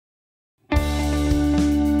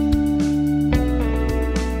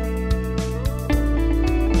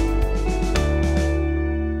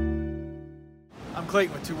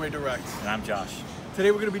Clayton with Two-Way Direct. And I'm Josh. Today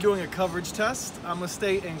we're going to be doing a coverage test. I'm going to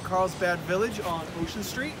stay in Carlsbad Village on Ocean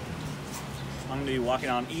Street. I'm going to be walking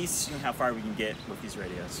on east, seeing how far we can get with these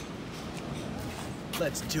radios.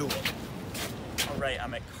 Let's do it. Alright,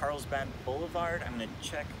 I'm at Carlsbad Boulevard. I'm going to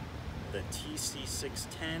check the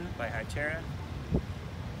TC-610 by Hytera.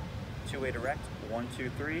 Two-way direct, 1, 2,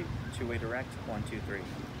 3. Two-way direct, 1, 2, 3.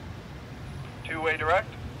 Two-way direct,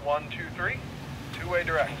 1, 2, 3. Two-way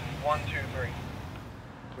direct, 1, 2, 3.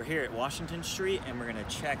 We're here at Washington Street and we're going to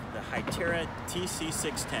check the Hytera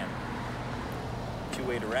TC-610.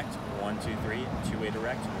 Two-way direct, 1, 2, 3. Two-way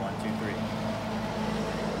direct, 1, 2,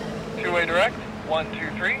 3. Two-way direct, 1, 2,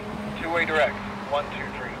 3. Two-way direct, 1, 2,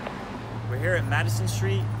 3. We're here at Madison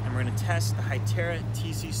Street and we're going to test the Hytera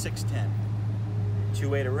TC-610.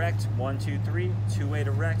 Two-way direct, 1, 2, 3. Two-way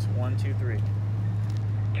direct, 1, 2, 3.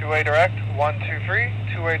 Two-way direct, 1, 2, 3.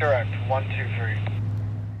 Two-way direct, 1, 2, 3.